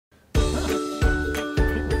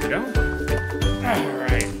go. All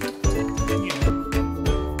right.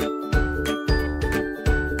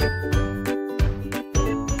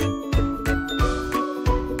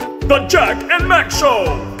 The Jak and Mac Show!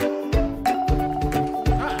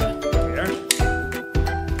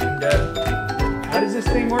 There. And, how does this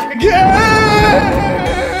thing work again? Yeah!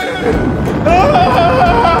 Ah!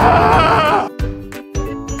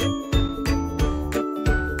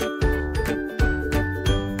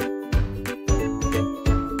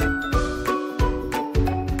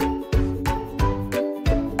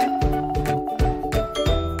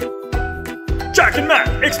 Jak and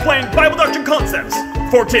Mac explain Bible doctrine concepts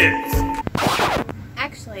for kids.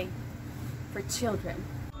 Actually, for children.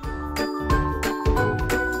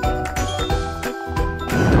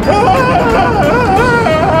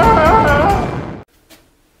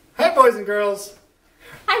 Hi, boys and girls.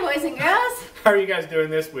 Hi, boys and girls. How are you guys doing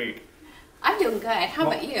this week? I'm doing good. How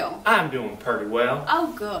about you? I'm doing pretty well.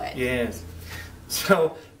 Oh, good. Yes.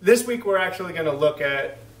 So, this week we're actually going to look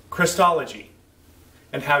at Christology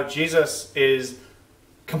and how Jesus is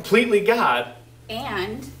completely God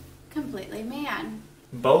And completely man.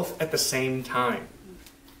 both at the same time.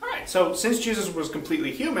 Alright, so since Jesus was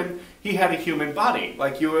completely human, he had a human body,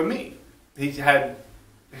 like you and me. He had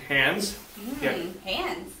hands.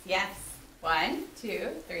 Hands, yes. 1, 2,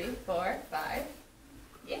 3, 4, 5.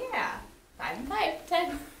 Yeah. 5 and 5.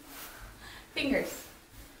 10. Fingers.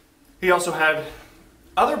 He also had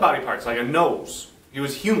other body parts, like a nose. He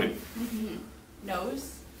was human.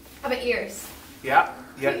 Nose. How about ears? Yeah.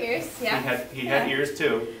 Two ears, yeah. He had ears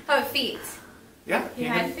too. How about feet? Yeah. He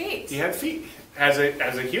had feet. He had feet. As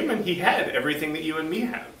a human, he had everything that you and me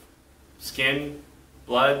have. Skin,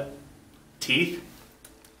 blood, teeth.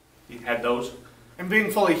 He had those. And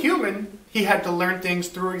being fully human, he had to learn things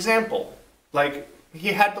through example. Like, he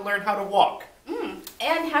had to learn how to walk.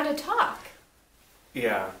 And how to talk.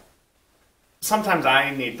 Yeah. Sometimes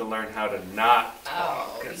I need to learn how to not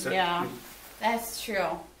talk. Yeah. That's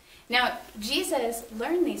true. Now, Jesus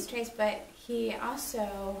learned these traits, but he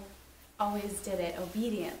also always did it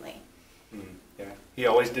obediently. Yeah. He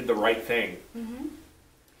always did the right thing.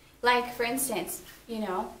 Like, for instance, you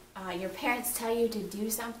know, your parents tell you to do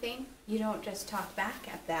something, you don't just talk back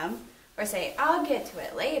at them or say, I'll get to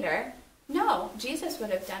it later. No, Jesus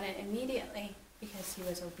would have done it immediately because he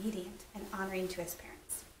was obedient and honoring to his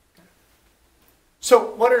parents.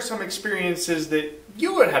 So, what are some experiences that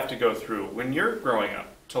you would have to go through when you're growing up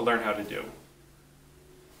to learn how to do?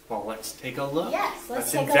 Well, let's take a look. Yes,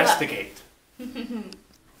 let's take investigate. a look.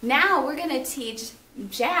 Now we're going to teach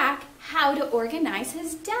Jak how to organize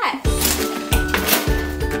his desk.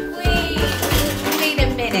 Wait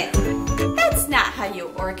a minute. That's not how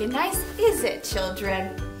you organize, is it,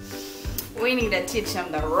 children? We need to teach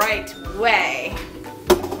them the right way.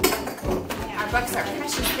 Our books are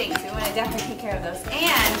precious things. We want to definitely take care of those.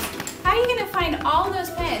 And how are you going to find all those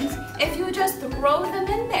pens if you just throw them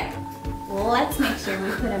in there? Let's make sure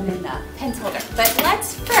we put them in the pen holder. But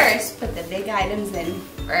let's first put the big items in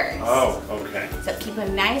first. Oh, okay. So keep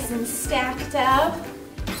them nice and stacked up.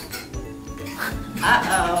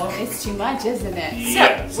 Uh-oh, it's too much, isn't it?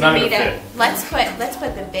 Yeah, it's not gonna fit. Let's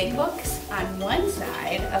put the big books on one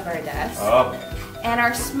side of our desk. Oh. And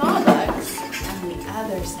our small books on the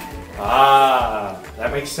other side. Ah,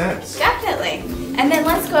 that makes sense. Definitely. And then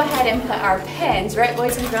let's go ahead and put our pens, right,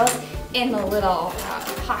 boys and girls, in the little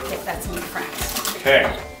pocket that's in the front.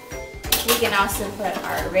 Okay. We can also put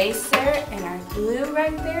our eraser and our glue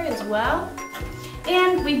right there as well.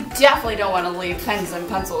 And we definitely don't want to leave pens and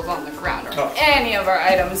pencils on the ground or any of our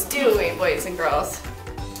items, do we, boys and girls?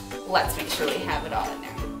 Let's make sure we have it all in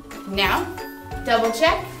there. Now, double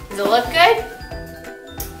check. Does it look good?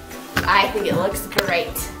 I think it looks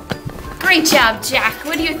great. Great job, Jak.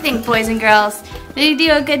 What do you think, boys and girls? Did you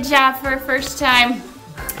do a good job for a first time?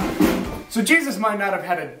 So Jesus might not have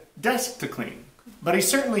had a desk to clean, but he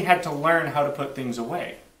certainly had to learn how to put things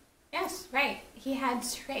away. Yes, right. He had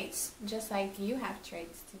traits, just like you have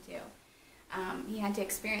traits to do. He had to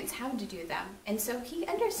experience how to do them. And so he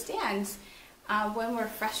understands when we're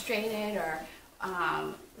frustrated or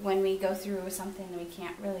when we go through something we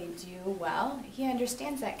can't really do well. He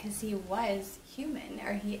understands that because he was human,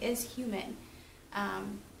 or he is human.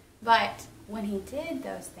 But when he did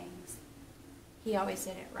those things, he always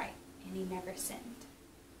did it right, and he never sinned.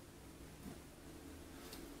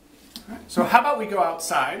 So how about we go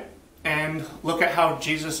outside and look at how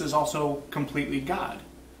Jesus is also completely God?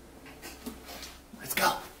 Let's go.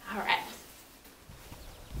 All right.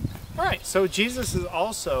 All right, so Jesus is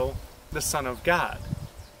also the Son of God.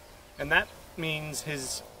 And that means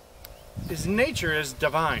his nature is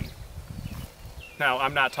divine. Now,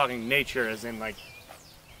 I'm not talking nature as in like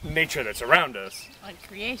nature that's around us. Like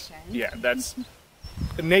creation. Yeah, that's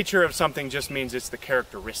the nature of something just means it's the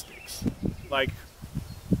characteristics. Like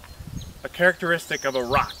a characteristic of a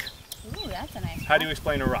rock. Ooh, that's a nice one. How do you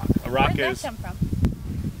explain a rock? A rock Where did is. that come from?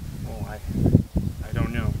 Oh, I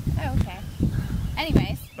don't know. Oh, okay.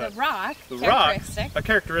 Anyways, But the rock The characteristic. rock, a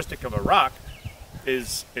characteristic of a rock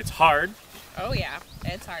is it's hard. Oh yeah,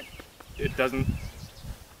 it's hard. It doesn't.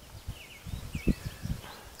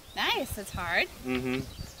 Nice, it's hard. Mm-hmm.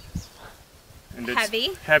 And it's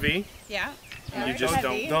Heavy. Heavy. Yeah. And you Very just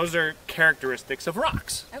heavy. don't. Those are characteristics of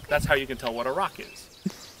rocks. Okay. That's how you can tell what a rock is.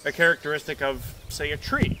 A characteristic of, say, a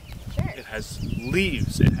tree. Sure. It has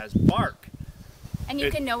leaves. It has bark. And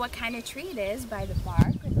you can know what kind of tree it is by the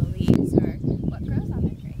bark or the leaves or what grows on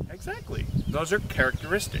the tree. Exactly. Those are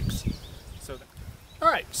characteristics. All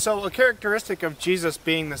right. So a characteristic of Jesus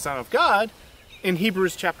being the Son of God, in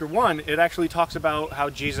Hebrews chapter 1, it actually talks about how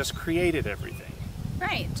Jesus created everything.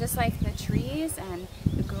 Right, just like the trees and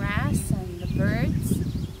the grass and the birds,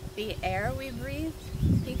 the air we breathe,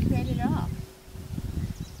 he created it all.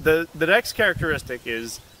 The next characteristic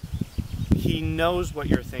is he knows what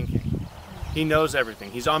you're thinking. He knows everything.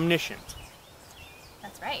 He's omniscient.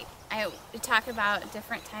 That's right. We talk about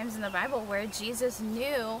different times in the Bible where Jesus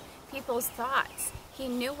knew people's thoughts. He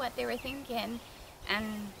knew what they were thinking,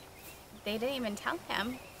 and they didn't even tell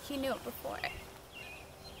him. He knew it before.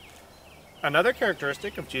 Another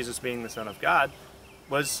characteristic of Jesus being the Son of God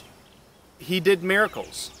was he did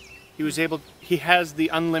miracles. He has the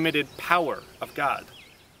unlimited power of God.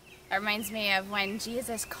 It reminds me of when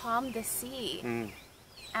Jesus calmed the sea,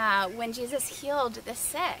 when Jesus healed the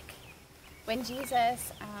sick, when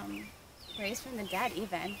Jesus raised from the dead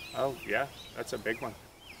even. Oh, yeah, that's a big one.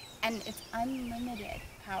 And it's unlimited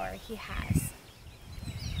power he has.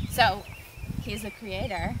 So, he's the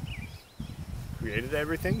creator. Created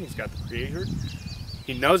everything. He's got the creator.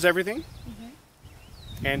 He knows everything.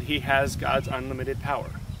 And he has God's unlimited power.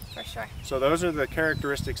 For sure. So those are the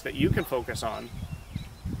characteristics that you can focus on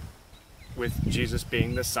with Jesus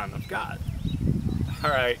being the Son of God. All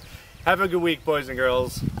right. Have a good week, boys and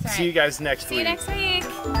girls. See you guys next week. See you next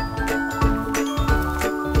week.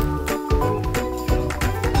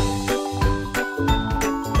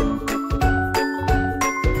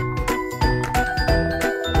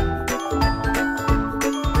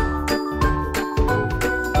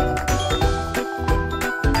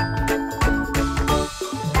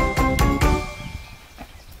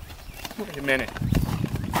 Wait a minute.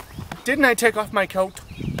 Didn't I take off my coat?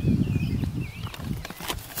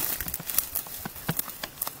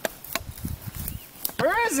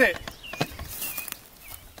 Where is it?